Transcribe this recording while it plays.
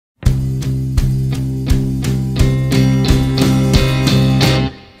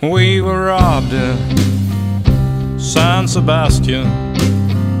We were robbed in San Sebastian.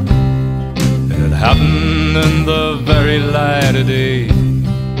 It happened in the very light of day.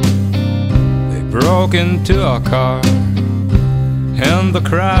 They broke into our car in the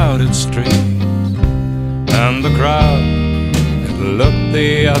crowded streets, and the crowd had looked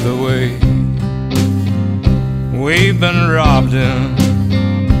the other way. We've been robbed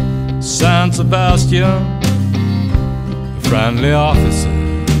in San Sebastian. The friendly officer,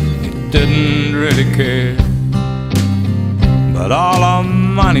 he didn't really care, but all our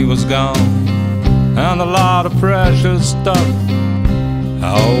money was gone and a lot of precious stuff.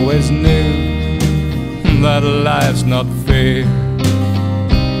 I always knew that life's not fair.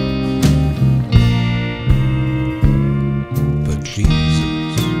 But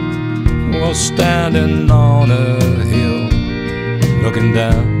Jesus was standing on a hill, looking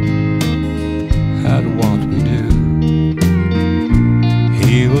down at what we do.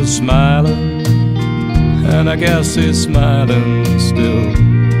 He was smiling, and I guess he's smiling still.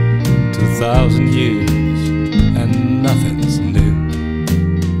 2,000 years and nothing's new.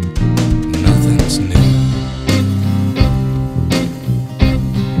 Nothing's new.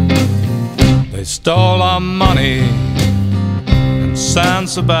 They stole our money in San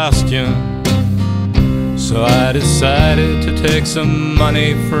Sebastian, so I decided to take some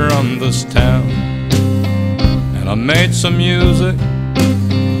money from this town, and I made some music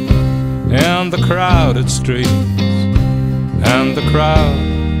in the crowded streets, and the crowd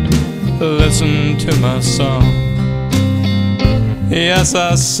listened to my song. Yes,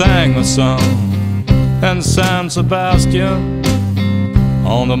 I sang a song in San Sebastian,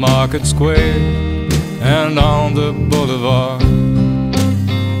 on the market square and on the boulevard.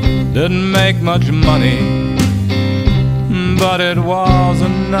 Didn't make much money, but it was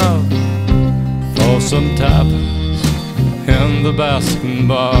enough for some tapas in the Baskin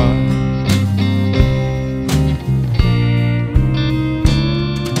bar.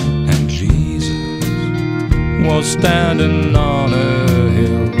 Was standing on a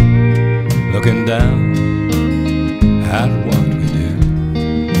hill, looking down at what we do.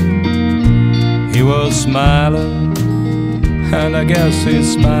 He was smiling, and I guess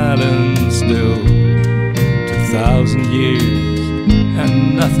he's smiling still. 2,000 years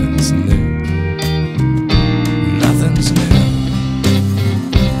and nothing's new. Nothing's new.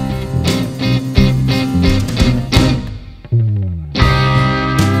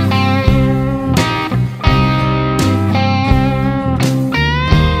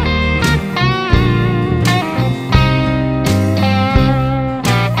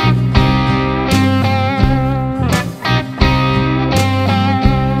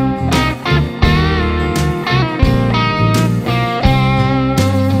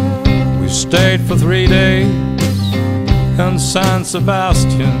 Stayed for 3 days in San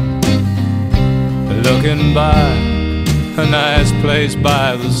Sebastian, looking by a nice place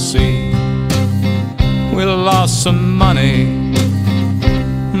by the sea. We lost some money,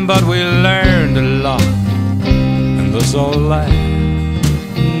 but we learned a lot. In this old life,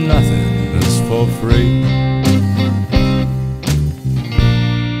 nothing is for free.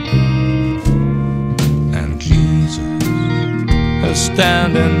 And Jesus is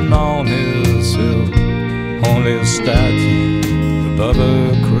standing on his hill, only a statue above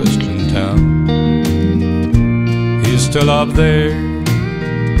a Christian town. He's still up there,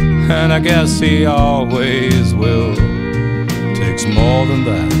 and I guess he always will. Takes more than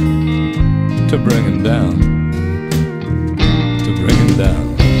that to bring him down.